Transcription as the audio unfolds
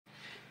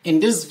In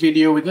this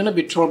video, we're going to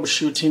be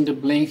troubleshooting the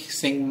Blink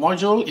Sync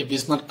module if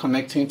it's not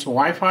connecting to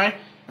Wi-Fi.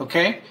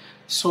 Okay,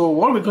 so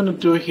what we're going to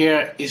do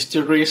here is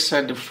to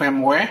reset the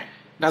firmware.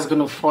 That's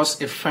going to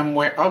force a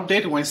firmware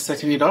update when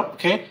setting it up.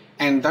 Okay,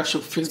 and that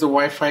should fix the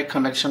Wi-Fi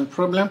connection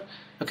problem.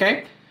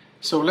 Okay,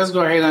 so let's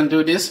go ahead and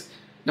do this.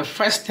 The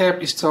first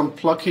step is to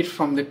unplug it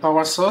from the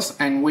power source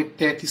and wait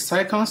 30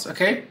 seconds.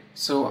 Okay,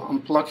 so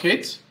unplug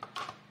it.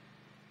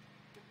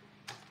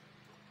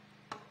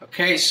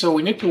 Okay, so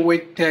we need to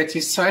wait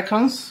 30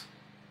 seconds.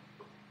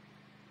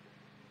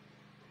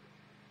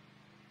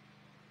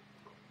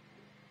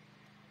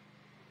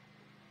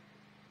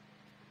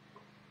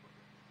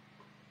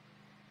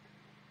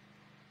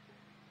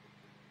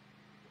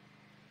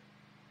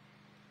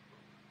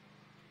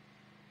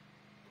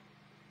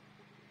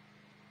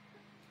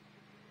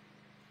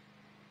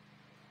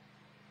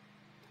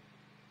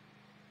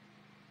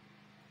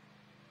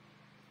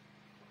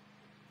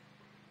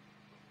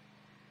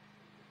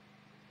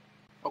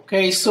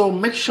 Okay, so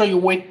make sure you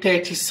wait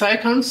 30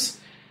 seconds,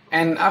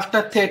 and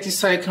after 30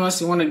 seconds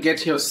you want to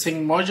get your sync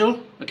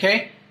module,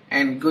 okay,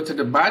 and go to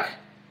the back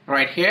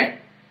right here.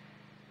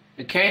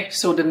 Okay,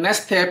 so the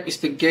next step is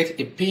to get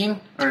a pin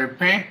or a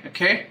pen.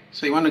 Okay,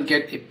 so you want to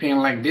get a pin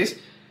like this.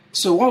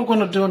 So what we're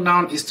going to do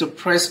now is to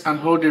press and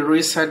hold the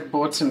reset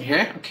button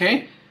here.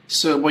 Okay,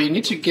 so but you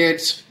need to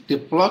get the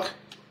plug,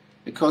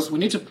 because we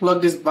need to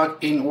plug this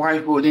back in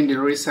while holding the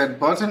reset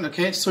button.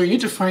 Okay, so you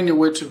need to find a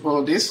way to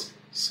hold this.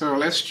 So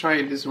let's try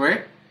it this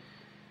way.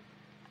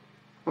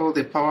 Hold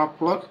the power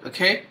plug,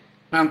 okay,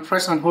 and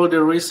press and hold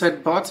the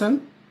reset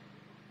button.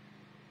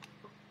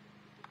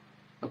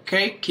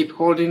 Okay, keep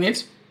holding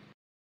it.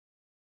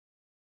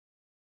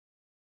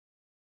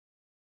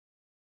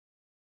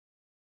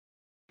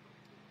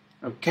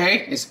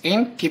 Okay, it's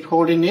in. Keep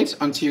holding it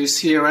until you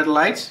see a red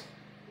light.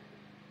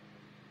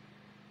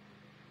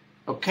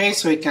 Okay,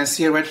 so you can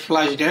see a red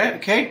flash there.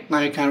 Okay, now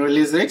you can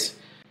release it.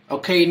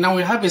 Okay, now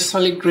we have a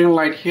solid green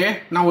light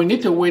here. Now we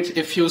need to wait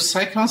a few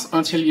seconds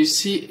until you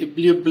see a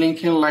blue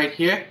blinking light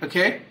here.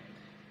 Okay,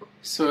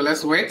 so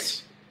let's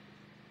wait.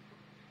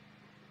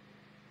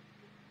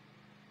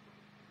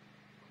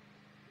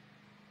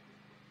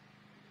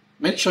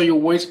 Make sure you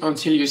wait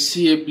until you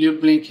see a blue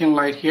blinking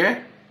light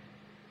here.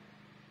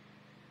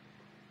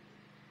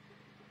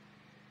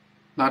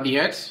 Not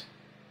yet.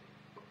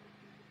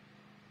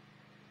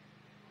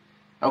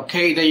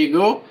 Okay, there you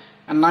go.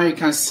 And now you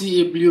can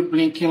see a blue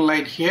blinking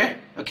light here.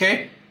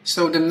 Okay,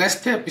 so the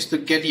next step is to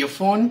get your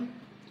phone.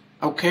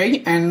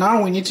 Okay, and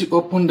now we need to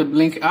open the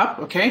Blink app.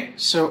 Okay,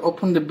 so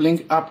open the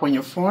Blink app on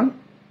your phone.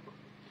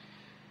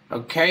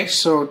 Okay,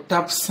 so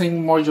tap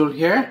sync module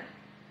here.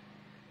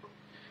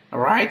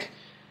 Alright,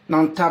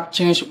 now tap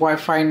change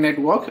Wi-Fi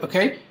network.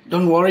 Okay,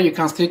 don't worry, you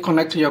can still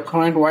connect to your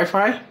current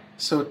Wi-Fi.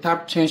 So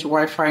tap change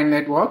Wi-Fi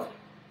network.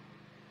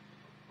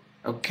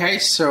 Okay,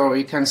 so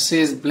you can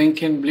see it's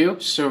blinking blue.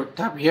 So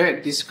tap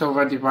here,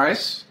 discover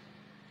device.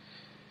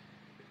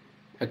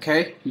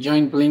 Okay,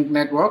 join Blink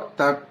network.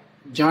 Tap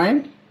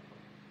join.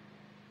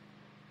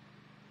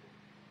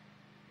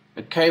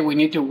 Okay, we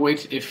need to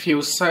wait a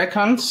few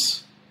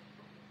seconds.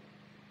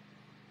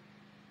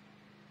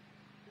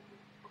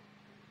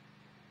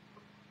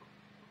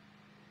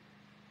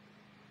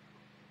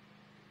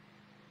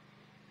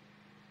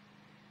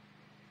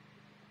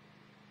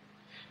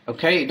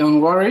 Okay, don't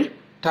worry.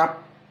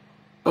 Tap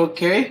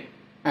OK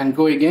and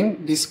go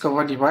again.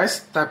 Discover device.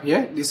 Tap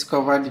here,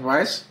 discover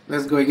device.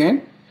 Let's go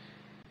again.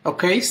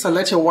 Okay,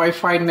 select your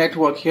Wi-Fi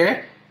network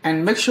here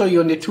and make sure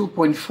you're on the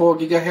 2.4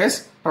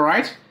 gigahertz.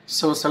 Alright,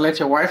 so select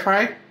your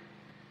Wi-Fi.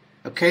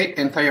 Okay,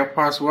 enter your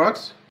password.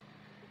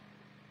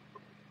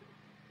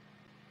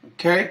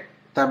 Okay,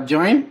 tap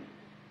join.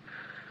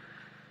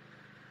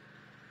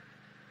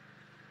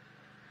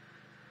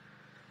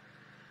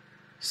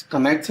 It's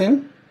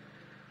connecting.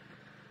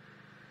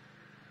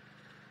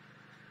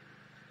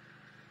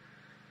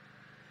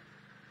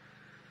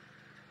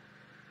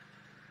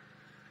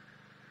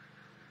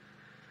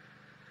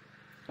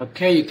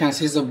 Okay, you can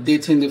see it's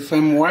updating the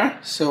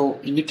firmware,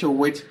 so you need to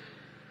wait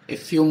a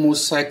few more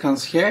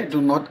seconds here. Do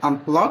not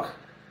unplug.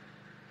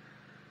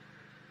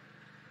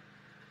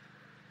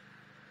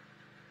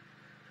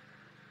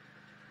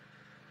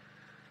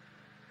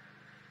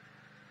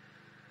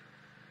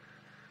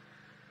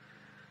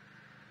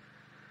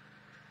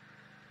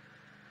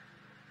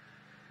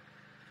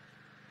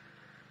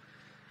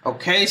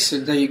 Okay, so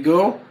there you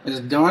go,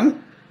 it's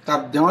done.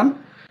 Tap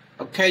done.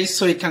 Okay,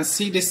 so you can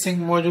see the sync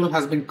module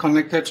has been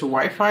connected to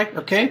Wi-Fi.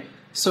 Okay,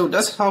 so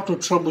that's how to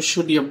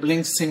troubleshoot your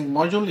Blink sync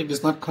module if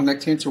it's not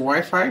connecting to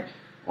Wi-Fi.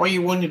 All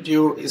you want to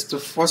do is to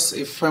force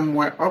a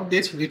firmware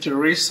update. You need to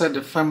reset the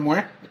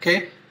firmware.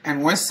 Okay,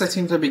 and when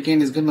setting to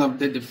begin, it's going to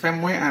update the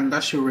firmware, and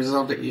that should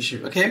resolve the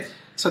issue. Okay,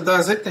 so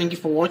that's it. Thank you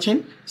for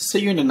watching. See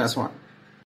you in the next one.